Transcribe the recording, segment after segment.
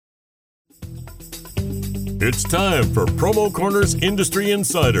It's time for Promo Corner's Industry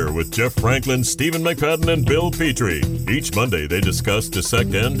Insider with Jeff Franklin, Stephen McFadden, and Bill Petrie. Each Monday, they discuss,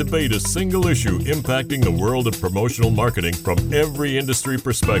 dissect, and debate a single issue impacting the world of promotional marketing from every industry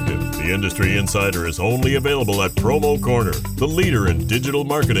perspective. The Industry Insider is only available at Promo Corner, the leader in digital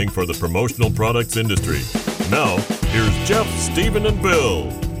marketing for the promotional products industry. Now, here's Jeff, Stephen, and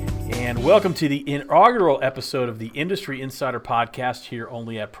Bill. And welcome to the inaugural episode of the Industry Insider Podcast here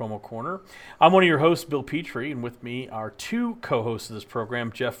only at Promo Corner. I'm one of your hosts, Bill Petrie, and with me are two co-hosts of this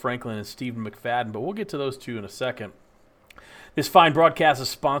program, Jeff Franklin and Stephen McFadden, but we'll get to those two in a second. This fine broadcast is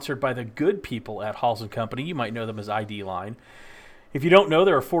sponsored by the good people at Halls & Company. You might know them as ID Line. If you don't know,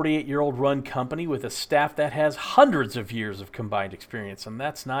 they're a 48-year-old run company with a staff that has hundreds of years of combined experience, and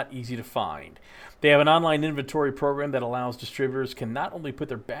that's not easy to find. They have an online inventory program that allows distributors can not only put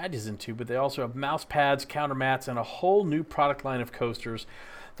their badges into, but they also have mouse pads, counter mats, and a whole new product line of coasters.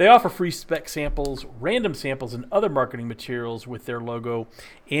 They offer free spec samples, random samples, and other marketing materials with their logo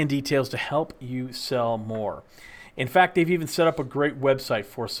and details to help you sell more. In fact, they've even set up a great website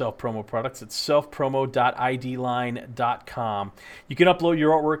for self-promo products at selfpromo.idline.com. You can upload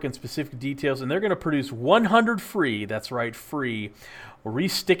your artwork and specific details, and they're going to produce 100 free, that's right, free,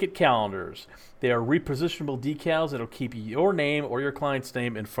 re-stick-it calendars. They are repositionable decals that will keep your name or your client's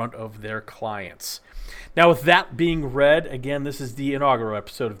name in front of their clients. Now, with that being read, again, this is the inaugural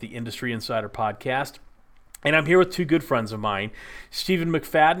episode of the Industry Insider Podcast. And I'm here with two good friends of mine, Stephen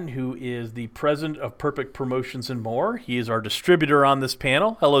McFadden, who is the president of Perfect Promotions and More. He is our distributor on this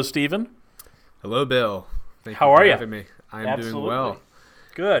panel. Hello, Stephen. Hello, Bill. Thank How you for are you? having me. I'm doing well.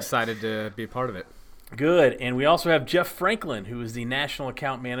 Good. Excited to be a part of it. Good. And we also have Jeff Franklin, who is the national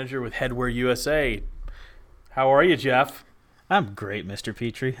account manager with Headwear USA. How are you, Jeff? I'm great, Mr.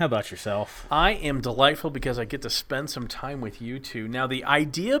 Petrie. How about yourself? I am delightful because I get to spend some time with you two. Now, the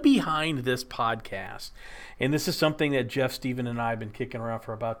idea behind this podcast, and this is something that Jeff, Stephen, and I have been kicking around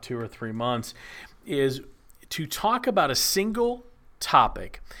for about 2 or 3 months, is to talk about a single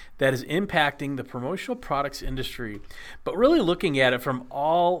topic that is impacting the promotional products industry, but really looking at it from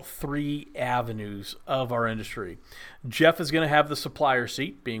all three avenues of our industry. Jeff is going to have the supplier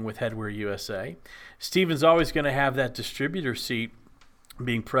seat, being with Headwear USA. Stephen's always going to have that distributor seat,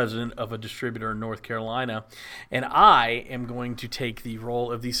 being president of a distributor in North Carolina. And I am going to take the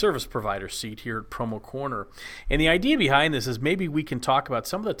role of the service provider seat here at Promo Corner. And the idea behind this is maybe we can talk about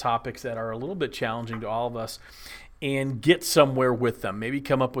some of the topics that are a little bit challenging to all of us and get somewhere with them, maybe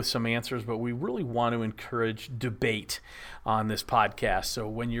come up with some answers, but we really want to encourage debate on this podcast. So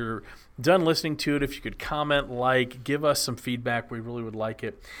when you're done listening to it, if you could comment, give us some feedback, we really would like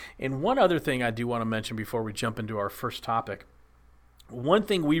it. And one other thing I do want to mention before we jump into our first topic, one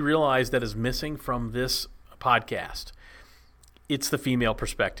thing we realized that is missing from this podcast, it's the female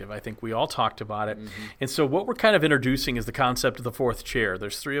perspective. I think we all talked about it. Mm-hmm. And so what we're kind of introducing is the concept of the fourth chair.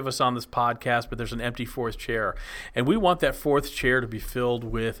 There's 3 of us on this podcast, but there's an empty fourth chair. And we want that fourth chair to be filled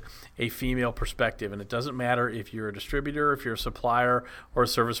with a female perspective. And it doesn't matter if you're a distributor, if you're a supplier, or a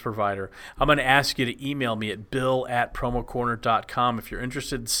service provider. I'm going to ask you to email me at bill@promocorner.com if you're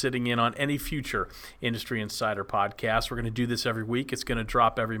interested in sitting in on any future Industry Insider podcasts. We're going to do this every week. It's going to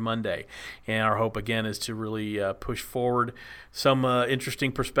drop every Monday. And our hope, again, is to really push forward some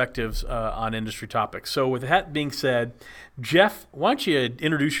interesting perspectives on industry topics. So with that being said, Jeff, why don't you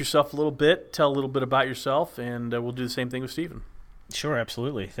introduce yourself a little bit, tell a little bit about yourself, and we'll do the same thing with Stephen. Sure,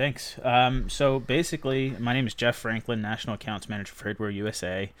 absolutely. Thanks. So basically, my name is Jeff Franklin, National Accounts Manager for Headwear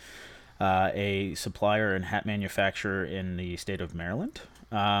USA, a supplier and hat manufacturer in the state of Maryland.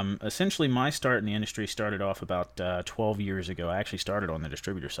 Essentially, my start in the industry started off about 12 years ago. I actually started on the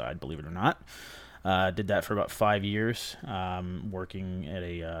distributor side, believe it or not. Did that for about 5 years, working at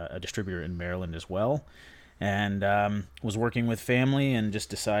a distributor in Maryland as well, and was working with family and just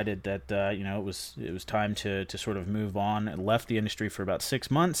decided that it was time to sort of move on. I left the industry for about 6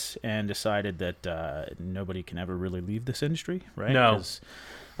 months and decided that nobody can ever really leave this industry, right? No. 'Cause,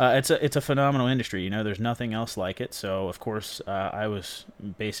 it's a phenomenal industry. There's nothing else like it. So of course I was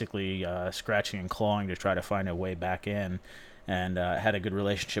basically scratching and clawing to try to find a way back in. And had a good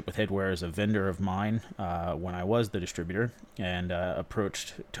relationship with Headwear as a vendor of mine when I was the distributor, and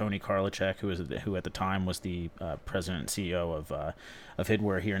approached Tony Karlichek, who at the time was the president and CEO of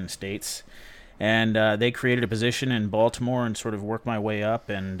Headwear here in the States. And they created a position in Baltimore and sort of worked my way up,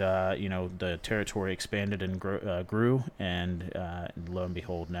 and the territory expanded and grew, and lo and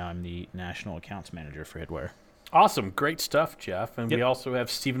behold, now I'm the national accounts manager for Headwear. Awesome. Great stuff, Jeff. And we also have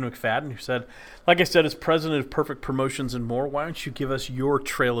Stephen McFadden, who said, like I said, is president of Perfect Promotions and More. Why don't you give us your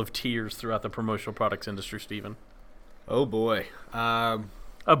trail of tears throughout the promotional products industry, Stephen? Oh, boy.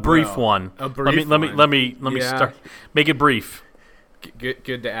 A brief one. A brief let me Yeah. start. Make it brief.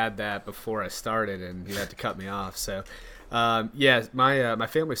 Good to add that before I started, and you had to cut me off. So, my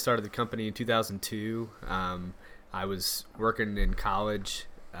family started the company in 2002. I was working in college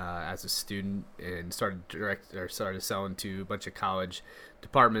as a student and started selling to a bunch of college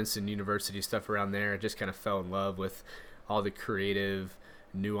departments and university stuff around there. I just kind of fell in love with all the creative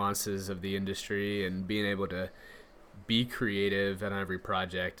nuances of the industry and being able to be creative on every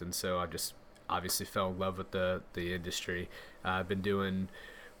project. And so I just obviously fell in love with the industry. I've been doing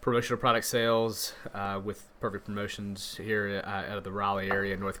promotional product sales with Perfect Promotions here out of the Raleigh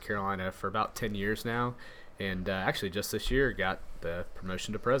area, North Carolina, for about 10 years now. And actually just this year got the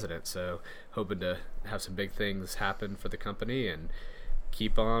promotion to president. So hoping to have some big things happen for the company and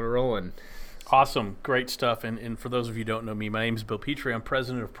keep on rolling. Awesome. Great stuff. And for those of you who don't know me, my name is Bill Petrie. I'm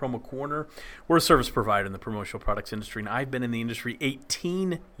president of Promo Corner. We're a service provider in the promotional products industry, and I've been in the industry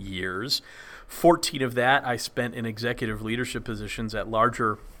 18 years. 14 of that I spent in executive leadership positions at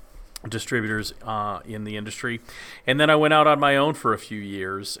larger distributors in the industry. And then I went out on my own for a few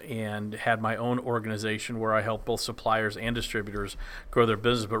years and had my own organization where I helped both suppliers and distributors grow their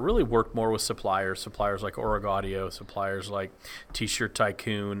business, but really worked more with suppliers like Org Audio, suppliers like T-Shirt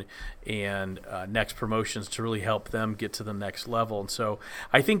Tycoon, and Next Promotions to really help them get to the next level. And so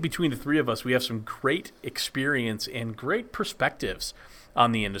I think between the three of us, we have some great experience and great perspectives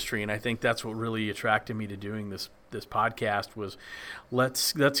on the industry, and I think that's what really attracted me to doing this podcast was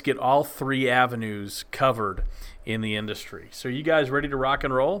let's get all three avenues covered in the industry. So you guys ready to rock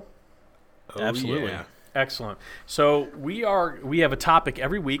and roll? Oh, Absolutely. yeah. Excellent. So we have a topic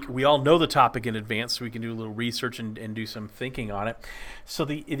every week. We all know the topic in advance, so we can do a little research and do some thinking on it. So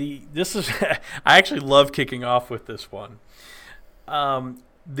this is I actually love kicking off with this one.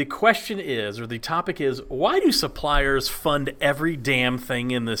 The question is, or the topic is, why do suppliers fund every damn thing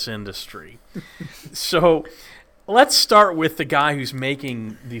in this industry? So let's start with the guy who's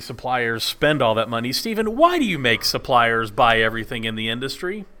making the suppliers spend all that money. Stephen, why do you make suppliers buy everything in the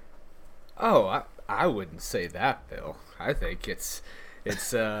industry? Oh, I wouldn't say that, Bill. I think it's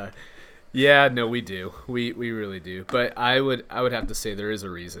yeah, no, we do. We really do. But I would have to say there is a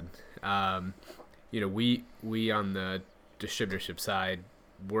reason. We on the distributorship side,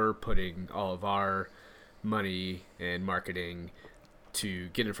 we're putting all of our money and marketing to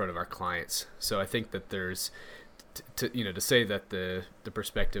get in front of our clients. So I think that there's to say that the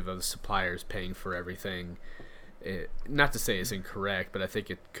perspective of the suppliers paying for everything, not to say it's incorrect, but I think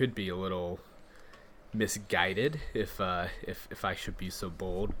it could be a little misguided if I should be so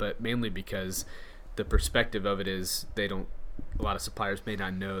bold, but mainly because the perspective of it is a lot of suppliers may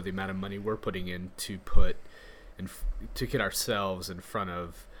not know the amount of money we're putting in to get ourselves in front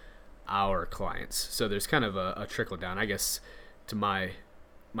of our clients. So there's kind of a trickle down. I guess to my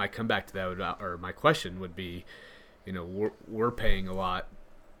comeback to that or my question would be, we're paying a lot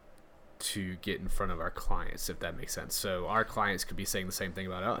to get in front of our clients, if that makes sense. So our clients could be saying the same thing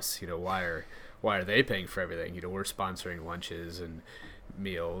about us. Why are they paying for everything? We're sponsoring lunches and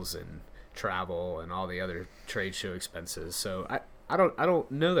meals and travel and all the other trade show expenses. So I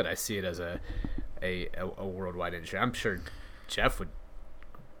don't know that I see it as a worldwide industry. I'm sure Jeff would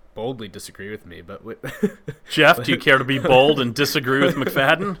boldly disagree with me, but Jeff, do you care to be bold and disagree with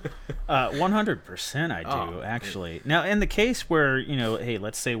McFadden? 100% I do, actually. Now, in the case where, hey,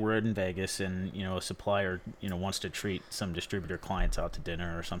 let's say we're in Vegas and, a supplier, wants to treat some distributor clients out to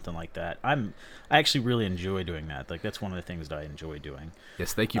dinner or something like that. I actually really enjoy doing that. Like, that's one of the things that I enjoy doing.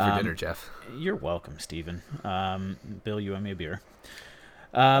 Yes, thank you for dinner, Jeff. You're welcome, Stephen. Bill, you owe me a beer.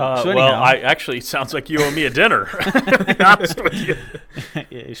 It sounds like you owe me a dinner. To be honest with you.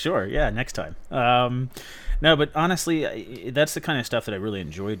 Yeah, sure, yeah, next time. No, but honestly, that's the kind of stuff that I really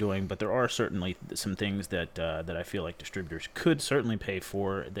enjoy doing. But there are certainly some things that I feel like distributors could certainly pay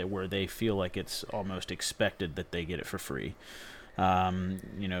for where they feel like it's almost expected that they get it for free.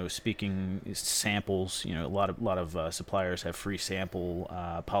 Speaking samples, a lot of suppliers have free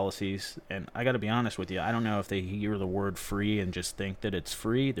sample policies, and I got to be honest with you, I don't know if they hear the word free and just think that it's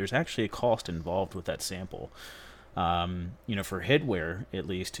free. There's actually a cost involved with that sample. For headwear, at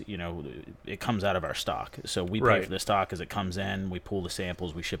least, it comes out of our stock, so we pay for the stock as it comes in. We pull the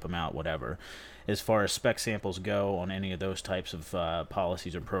samples, we ship them out, whatever. As far as spec samples go on any of those types of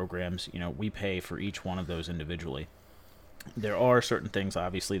policies or programs, we pay for each one of those individually. There are certain things,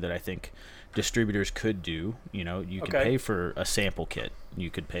 obviously, that I think distributors could do. You could pay for a sample kit.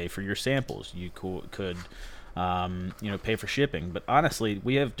 You could pay for your samples. You could pay for shipping. But honestly,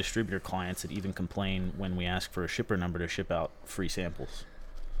 we have distributor clients that even complain when we ask for a shipper number to ship out free samples.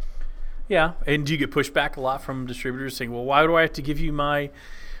 Yeah, and do you get pushback a lot from distributors saying, "Well, why do I have to give you my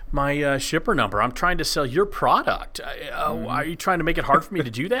shipper number? I'm trying to sell your product. Are you trying to make it hard for me to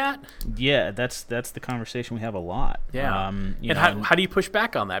do that?" Yeah, that's the conversation we have a lot. Yeah. How do you push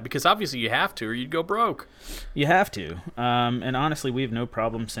back on that? Because obviously you have to, or you'd go broke. You have to. And honestly, we have no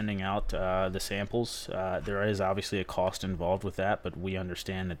problem sending out the samples. There is obviously a cost involved with that, but we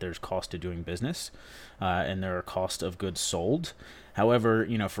understand that there's cost to doing business, and there are cost of goods sold. However,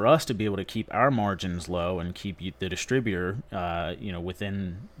 for us to be able to keep our margins low and keep the distributor,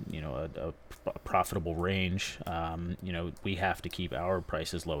 within, a profitable range, we have to keep our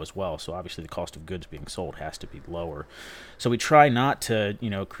prices low as well. So obviously the cost of goods being sold has to be lower. So we try not to,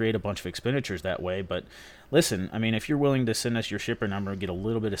 create a bunch of expenditures that way. But listen, I mean, if you're willing to send us your shipper number and get a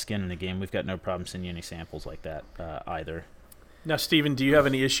little bit of skin in the game, we've got no problem sending you any samples like that either. Now, Stephen, do you have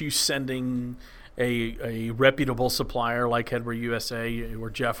any issues sending a reputable supplier like Headwear USA, where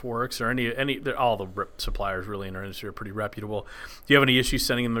Jeff works, or all the suppliers really in our industry are pretty reputable? Do you have any issues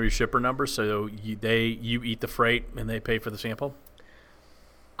sending them your shipper number so you eat the freight and they pay for the sample?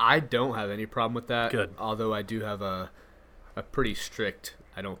 I don't have any problem with that. Good. Although I do have a pretty strict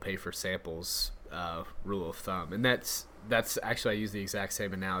I don't pay for samples rule of thumb, and that's actually, I use the exact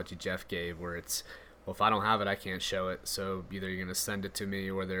same analogy Jeff gave, where it's, well, if I don't have it, I can't show it. So either you're going to send it to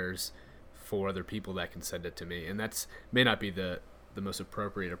me, or there's 4 other people that can send it to me, and that's may not be the most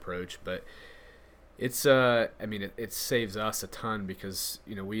appropriate approach, but it's it saves us a ton, because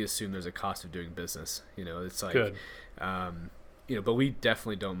we assume there's a cost of doing business. It's like good. But we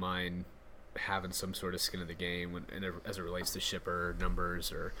definitely don't mind having some sort of skin in the game as it relates to shipper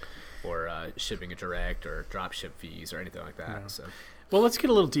numbers or shipping it direct or drop ship fees or anything like that. Yeah. So. Well, let's get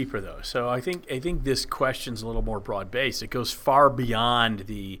a little deeper though. So I think this question's a little more broad based. It goes far beyond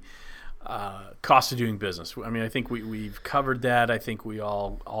the cost of doing business. I mean, I think we've covered that. I think we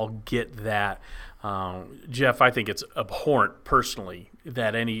all get that. Jeff, I think it's abhorrent personally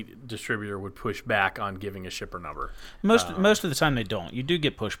that any distributor would push back on giving a shipper number. Most of the time they don't. You do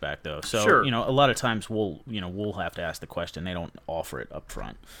get pushback though. So sure. A lot of times we'll have to ask the question. They don't offer it up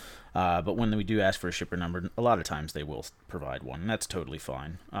front. But when we do ask for a shipper number, a lot of times they will provide one, and that's totally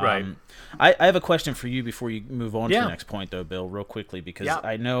fine. Right. I have a question for you before you move on to the next point, though, Bill, real quickly, because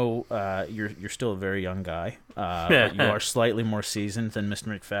I know you're still a very young guy. But you are slightly more seasoned than Mr.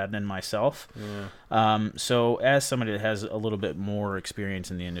 McFadden and myself. Yeah. So as somebody that has a little bit more experience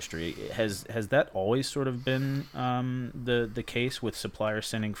in the industry, has that always sort of been the case with suppliers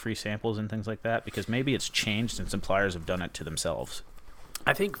sending free samples and things like that? Because maybe it's changed and suppliers have done it to themselves.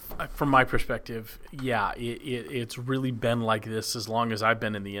 I think from my perspective, it's really been like this as long as I've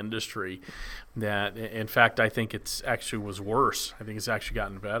been in the industry. That, in fact, I think it's actually was worse. I think it's actually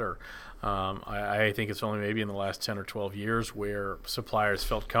gotten better. I think it's only maybe in the last 10 or 12 years where suppliers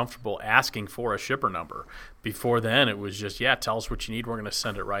felt comfortable asking for a shipper number. Before then, it was just, tell us what you need. We're going to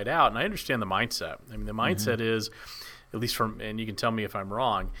send it right out. And I understand the mindset. I mean, the mindset is, at least and you can tell me if I'm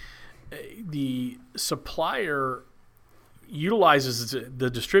wrong, the supplier utilizes the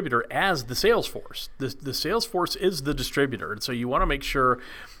distributor as the sales force. The sales force is the distributor. And so you want to make sure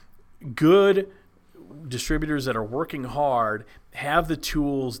good distributors that are working hard have the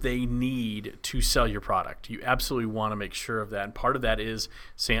tools they need to sell your product. You absolutely want to make sure of that. And part of that is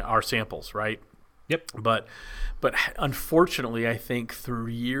our samples, right? Yep. But unfortunately, I think through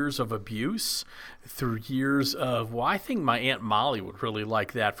years of abuse, through years of, I think my Aunt Molly would really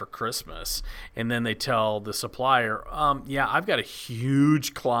like that for Christmas. And then they tell the supplier, I've got a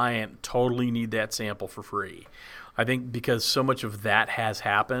huge client, totally need that sample for free. I think because so much of that has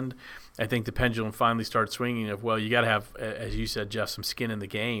happened, I think the pendulum finally started swinging of, you got to have, as you said, Jeff, some skin in the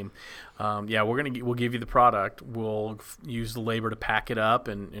game. We'll give you the product. We'll use the labor to pack it up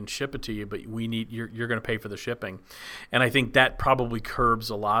and ship it to you, but you're going to pay for the shipping. And I think that probably curbs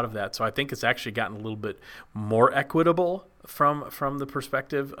a lot of that. So I think it's actually gotten a little bit more equitable from the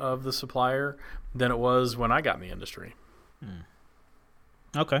perspective of the supplier than it was when I got in the industry. Mm.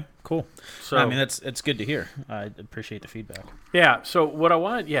 Okay, cool. So I mean, it's good to hear. I appreciate the feedback. Yeah. So what I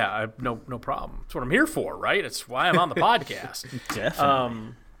want, no problem. That's what I'm here for, right? It's why I'm on the podcast.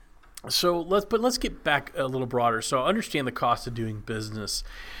 Definitely. So let's get back a little broader. So I understand the cost of doing business,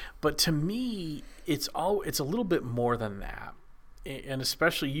 but to me, it's a little bit more than that. And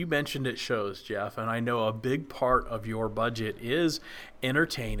especially you mentioned it shows, Jeff, and I know a big part of your budget is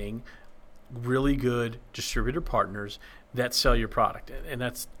entertaining really good distributor partners that sell your product, and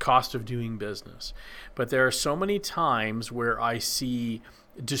that's cost of doing business. But there are so many times where I see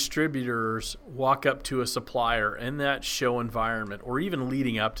distributors walk up to a supplier in that show environment or even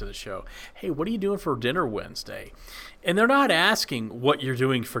leading up to the show? Hey, what are you doing for dinner Wednesday? And they're not asking what you're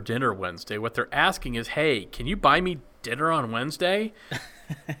doing for dinner Wednesday. What they're asking is, hey, can you buy me dinner on Wednesday?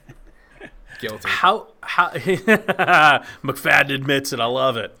 Guilty. How McFadden admits it. I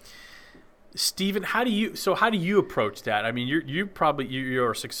love it. Stephen, how do you approach that? I mean,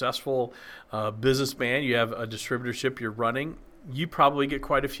 you're a successful businessman. You have a distributorship you're running. You probably get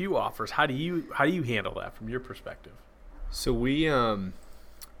quite a few offers. How do you handle that from your perspective? So we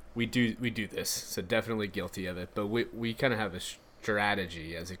do this. So definitely guilty of it. But we kind of have a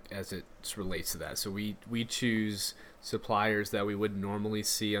strategy as it relates to that. So we choose suppliers that we would normally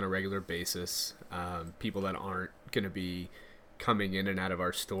see on a regular basis, people that aren't going to be coming in and out of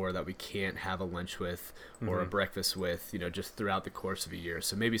our store that we can't have a lunch with or a breakfast with, just throughout the course of a year.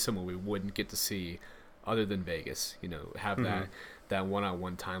 So maybe someone we wouldn't get to see other than Vegas, have that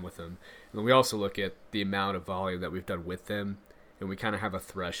one-on-one time with them. And then we also look at the amount of volume that we've done with them, and we kind of have a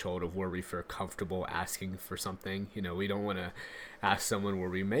threshold of where we feel comfortable asking for something. We don't want to ask someone where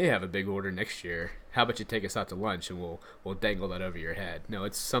we may have a big order next year. How about you take us out to lunch and we'll dangle that over your head? No,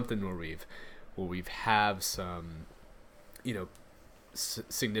 it's something where we've have some,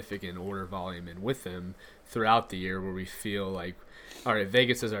 significant order volume in with them throughout the year where we feel like, all right,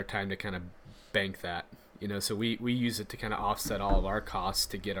 Vegas is our time to kind of bank that. So we use it to kind of offset all of our costs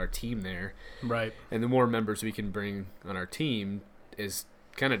to get our team there. Right. And the more members we can bring on our team is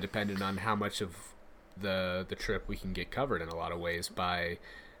kind of dependent on how much of the trip we can get covered in a lot of ways by,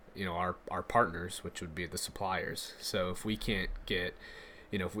 our partners, which would be the suppliers. So if we can't get,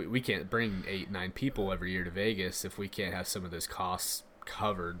 if we can't bring 8-9 people every year to Vegas, if we can't have some of those costs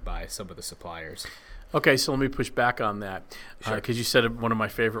covered by some of the suppliers. Okay, so let me push back on that because Sure. You said one of my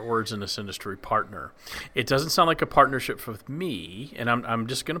favorite words in this industry, partner. It doesn't sound like a partnership with me, and I'm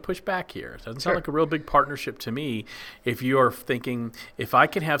just going to push back here. It doesn't sound like a real big partnership to me if you are thinking, if I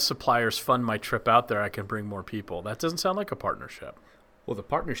can have suppliers fund my trip out there, I can bring more people. That doesn't sound like a partnership. Well, the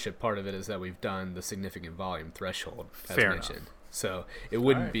partnership part of it is that we've done the significant volume threshold, as Fair mentioned. enough. So it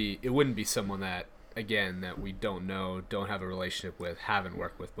wouldn't be someone that, again, that we don't know, don't have a relationship with, haven't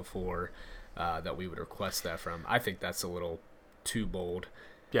worked with before, that we would request that from. I think that's a little too bold,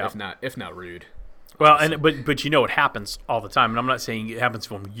 if not rude. Well, but it happens all the time, and I'm not saying it happens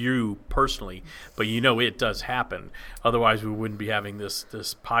from you personally, but it does happen. Otherwise, we wouldn't be having this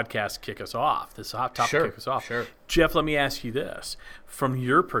podcast kick us off, this hot topic kick us off. Sure. Jeff, let me ask you this: from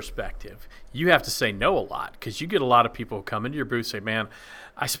your perspective, you have to say no a lot because you get a lot of people who come into your booth and say, "Man,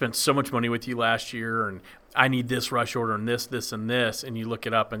 I spent so much money with you last year, and I need this rush order and this, and this," and you look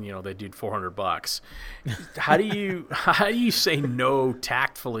it up, and they do $400. How do you say no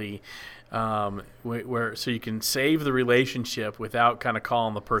tactfully? Where so you can save the relationship without kind of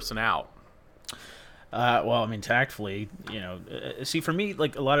calling the person out? Well, I mean, tactfully, see, for me,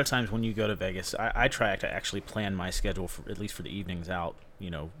 like a lot of times when you go to Vegas, I try to actually plan my schedule for at least for the evenings out,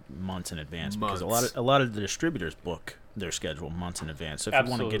 months in advance, because a lot of the distributors book their schedule months in advance. So if you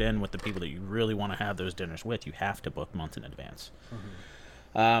want to get in with the people that you really want to have those dinners with, you have to book months in advance.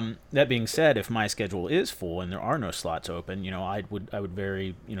 Mm-hmm. That being said, if my schedule is full and there are no slots open, I would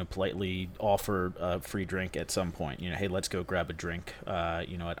very, politely offer a free drink at some point. Hey, let's go grab a drink,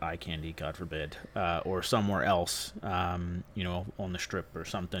 at Eye Candy, God forbid, or somewhere else, on the strip or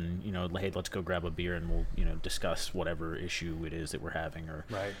something. Hey, let's go grab a beer and we'll, discuss whatever issue it is that we're having or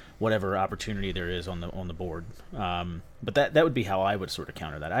whatever opportunity there is on the board. But that would be how I would sort of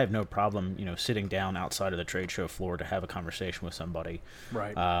counter that. I have no problem, sitting down outside of the trade show floor to have a conversation with somebody.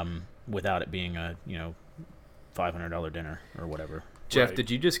 Without it being a $500 dinner or whatever. Jeff,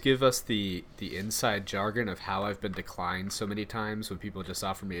 did you just give us the inside jargon of how I've been declined so many times when people just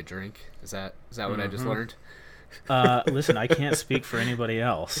offer me a drink? Is that what I just learned? Listen, I can't speak for anybody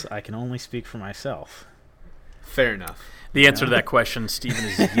else. I can only speak for myself. Fair enough. The answer to that question, Stephen,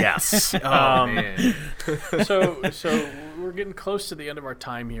 is yes. Man. So we're getting close to the end of our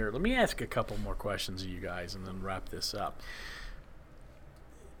time here. Let me ask a couple more questions of you guys and then wrap this up.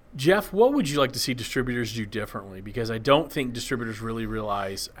 Jeff, what would you like to see distributors do differently? Because I don't think distributors really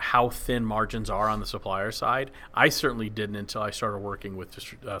realize how thin margins are on the supplier side. I certainly didn't until I started working with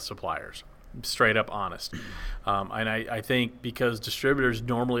suppliers. Straight up honest. And I think because distributors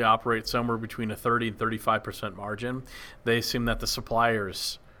normally operate somewhere between a 30 and 35% margin, they assume that the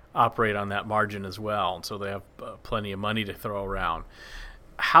suppliers operate on that margin as well. And so they have plenty of money to throw around.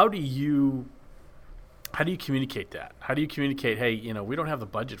 How do you communicate that? How do you communicate, hey, we don't have the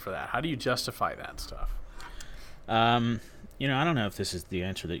budget for that? How do you justify that stuff? I don't know if this is the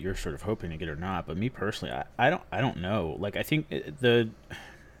answer that you're sort of hoping to get or not, but me personally, I don't know. Like, I think the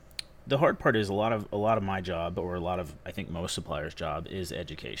hard part is a lot of my job, or I think most suppliers' job, is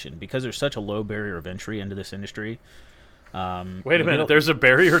education, because there's such a low barrier of entry into this industry. Wait a minute, there's a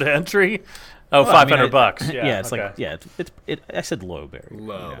barrier to entry? Oh, well, $500. Yeah, it's okay. I said low barrier.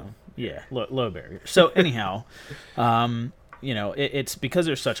 Low. Yeah, low barrier. So anyhow, it's because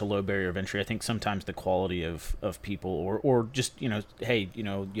there's such a low barrier of entry. I think sometimes the quality of people, or just, hey,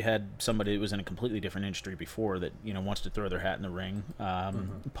 you had somebody that was in a completely different industry before that, wants to throw their hat in the ring,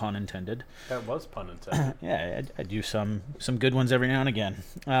 pun intended. That was pun intended. Yeah, I do some good ones every now and again.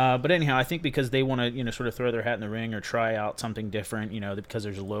 But anyhow, I think because they want to, sort of throw their hat in the ring or try out something different, because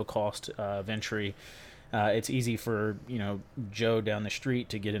there's a low cost of entry. It's easy for, Joe down the street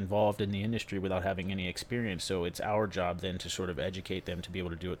to get involved in the industry without having any experience. So it's our job then to sort of educate them to be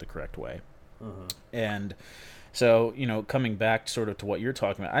able to do it the correct way. And so, coming back sort of to what you're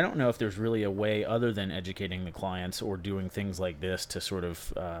talking about, I don't know if there's really a way other than educating the clients or doing things like this to sort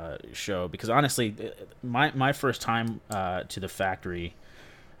of show. Because honestly, my first time to the factory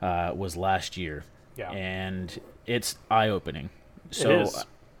was last year. Yeah. And it's eye-opening. So it is.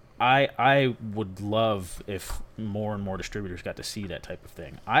 I would love if more and more distributors got to see that type of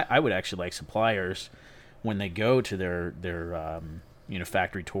thing. I would actually like suppliers, when they go to their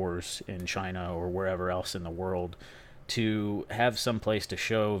factory tours in China or wherever else in the world, to have some place to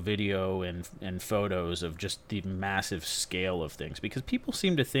show video and photos of just the massive scale of things. Because people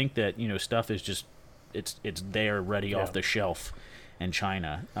seem to think that, stuff is just it's there ready off the shelf in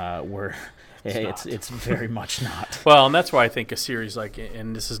China, where it's very much not. Well, and that's why I think a series like,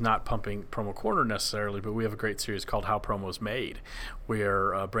 and this is not pumping Promo Corner necessarily, but we have a great series called How Promo's Made,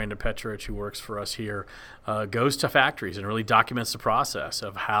 where Brandon Petrich, who works for us here, goes to factories and really documents the process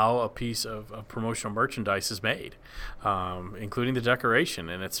of how a piece of promotional merchandise is made, including the decoration.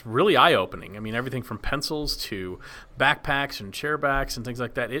 And it's really eye-opening. I mean, everything from pencils to backpacks and chair backs and things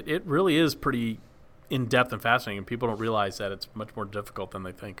like that. It really is pretty in-depth and fascinating, and people don't realize that it's much more difficult than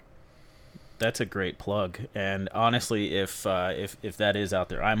they think. That's a great plug, and honestly, if that is out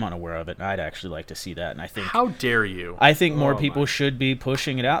there, I'm unaware of it, and I'd actually like to see that. And I think, how dare you? I think more people should be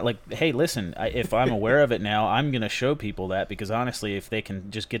pushing it out. Like, hey, listen, if I'm aware of it now, I'm going to show people that, because honestly, if they can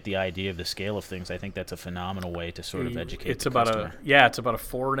just get the idea of the scale of things, I think that's a phenomenal way to sort of educate the customer. It's about a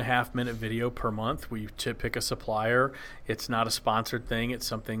 4.5 minute video per month. We pick a supplier. It's not a sponsored thing. It's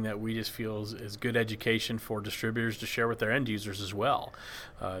something that we just feel is good education for distributors to share with their end users as well,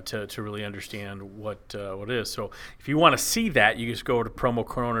 to really understand what it is. So if you want to see that, you just go to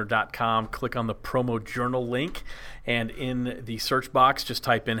promocorner.com, click on the Promo Journal link, and in the search box, just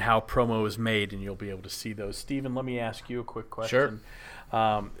type in how promo is made, and you'll be able to see those. Stephen, let me ask you a quick question.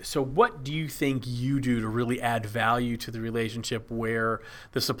 Sure. So what do you think you do to really add value to the relationship, where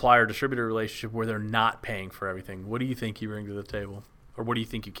the supplier-distributor relationship, where they're not paying for everything? What do you think you bring to the table? Or what do you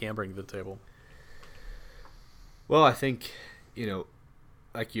think you can bring to the table? Well, I think,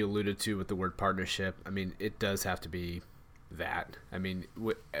 like you alluded to with the word partnership, I mean, it does have to be that. I mean,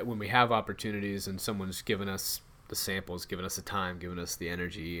 when we have opportunities and someone's given us the samples, given us the time, given us the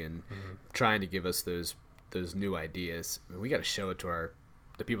energy, and trying to give us those new ideas, I mean, we got to show it to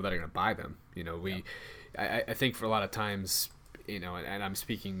the people that are going to buy them. I think for a lot of times, and I'm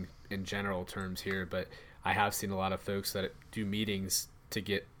speaking in general terms here, but I have seen a lot of folks that do meetings to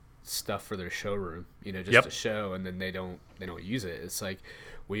get stuff for their showroom, just to show, and then they don't use it. It's like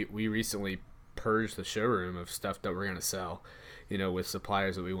we recently purged the showroom of stuff that we're going to sell, with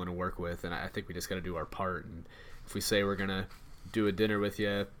suppliers that we want to work with, and I think we just got to do our part. And if we say we're going to do a dinner with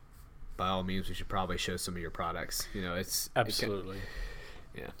you, by all means, we should probably show some of your products. It's absolutely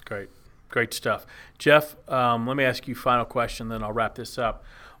great stuff. Jeff, let me ask you a final question, then I'll wrap this up.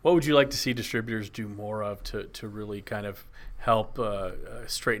 What would you like to see distributors do more of to really kind of help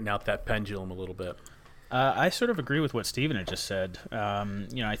straighten out that pendulum a little bit? I sort of agree with what Stephen had just said.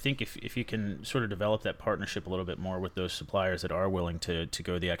 I think if you can sort of develop that partnership a little bit more with those suppliers that are willing to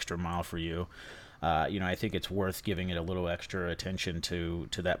go the extra mile for you, I think it's worth giving it a little extra attention to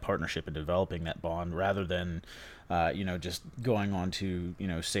that partnership and developing that bond, rather than just going on to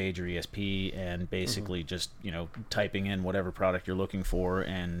Sage or ESP and basically just typing in whatever product you're looking for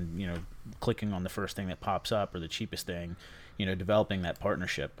and clicking on the first thing that pops up or the cheapest thing. Developing that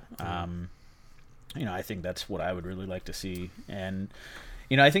partnership. I think that's what I would really like to see. And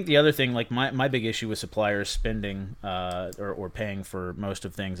I think the other thing, like my big issue with suppliers spending or paying for most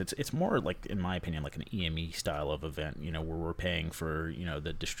of things, it's more like, in my opinion, like an EME style of event, where we're paying for,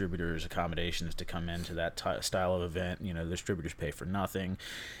 the distributors' accommodations to come into that style of event. The distributors pay for nothing.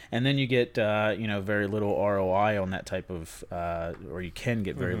 And then you get, very little ROI on that type of, or you can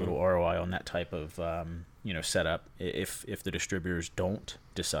get very little ROI on that type of, setup if the distributors don't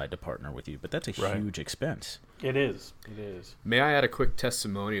decide to partner with you. But that's a huge expense. It is. May I add a quick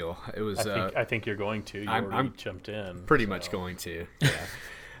testimonial? It was. I think you're going to. You already jumped in. Pretty much going to.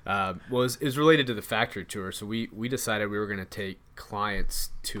 Yeah. It was related to the factory tour. So we decided we were going to take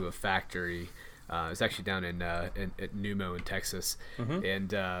clients to a factory. It was actually down at Numo in Texas, and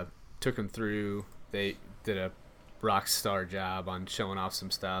took them through. They did a rock star job on showing off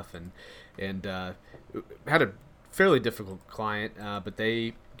some stuff, and had a fairly difficult client, but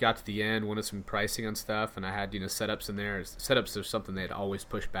they got to the end, wanted some pricing on stuff, and I had setups in there. Setups are something they'd always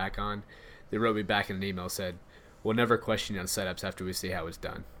push back on. They wrote me back in an email, said, "We'll never question you on setups after we see how it's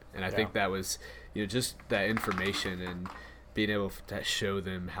done." And I think that was just that information and being able to show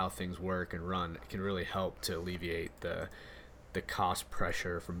them how things work and run can really help to alleviate the cost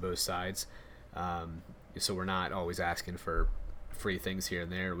pressure from both sides. So we're not always asking for free things here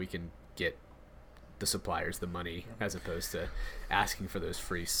and there. We can get the suppliers the money as opposed to asking for those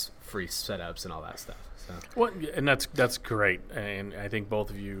free setups and all that stuff. So. Well, and that's great, and I think both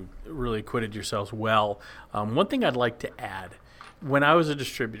of you really acquitted yourselves well. One thing I'd like to add: when I was a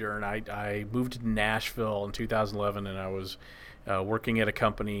distributor and I moved to Nashville in 2011, and I was working at a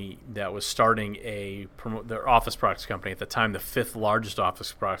company that was starting their office products company, at the time the 5th largest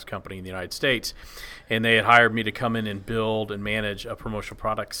office products company in the United States, and they had hired me to come in and build and manage a promotional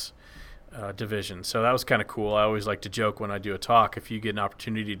products division. So that was kind of cool. I always like to joke when I do a talk, if you get an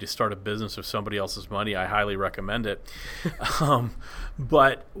opportunity to start a business with somebody else's money, I highly recommend it.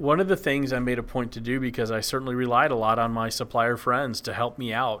 But one of the things I made a point to do, because I certainly relied a lot on my supplier friends to help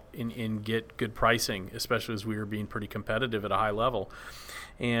me out and get good pricing, especially as we were being pretty competitive at a high level.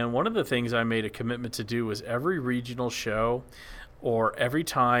 And one of the things I made a commitment to do was every regional show, or every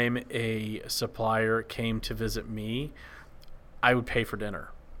time a supplier came to visit me, I would pay for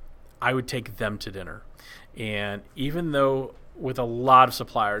dinner. I would take them to dinner. And even though with a lot of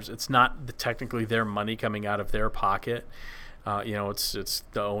suppliers, it's not technically their money coming out of their pocket, it's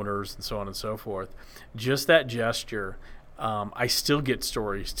the owners and so on and so forth, just that gesture, I still get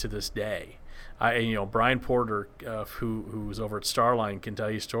stories to this day. Brian Porter, who was over at Starline, can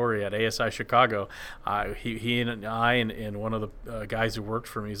tell you a story at ASI Chicago. He and I and one of the guys who worked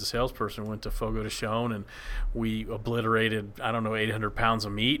for me as a salesperson went to Fogo de Chão, and we obliterated, 800 pounds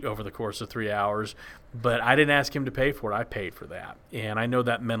of meat over the course of 3 hours. But I didn't ask him to pay for it. I paid for that. And I know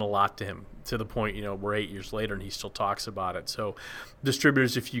that meant a lot to him, to the point, we're 8 years later and he still talks about it. So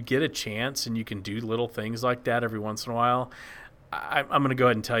distributors, if you get a chance and you can do little things like that every once in a while, I'm going to go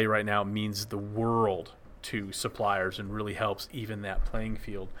ahead and tell you right now, it means the world to suppliers and really helps even that playing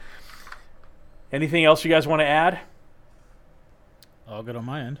field. Anything else you guys want to add? All good on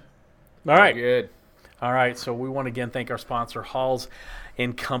my end. All right. Good. All right. So we want to again thank our sponsor, Halls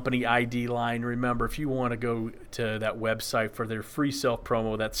and Company ID Line. Remember, if you want to go to that website for their free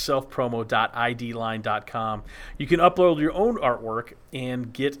self-promo, that's selfpromo.idline.com. You can upload your own artwork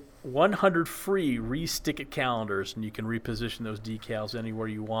and get 100 free re-stick-it calendars, and you can reposition those decals anywhere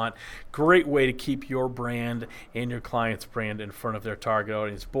you want. Great way to keep your brand and your client's brand in front of their target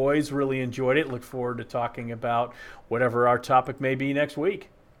audience. Boys, really enjoyed it. Look forward to talking about whatever our topic may be next week.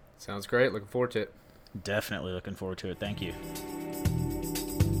 Sounds great. Looking forward to it. Definitely looking forward to it. Thank you.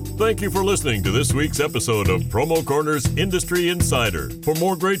 Thank you for listening to this week's episode of Promo Corner's Industry Insider. For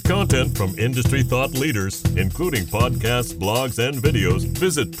more great content from industry thought leaders, including podcasts, blogs, and videos,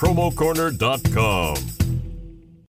 visit promocorner.com.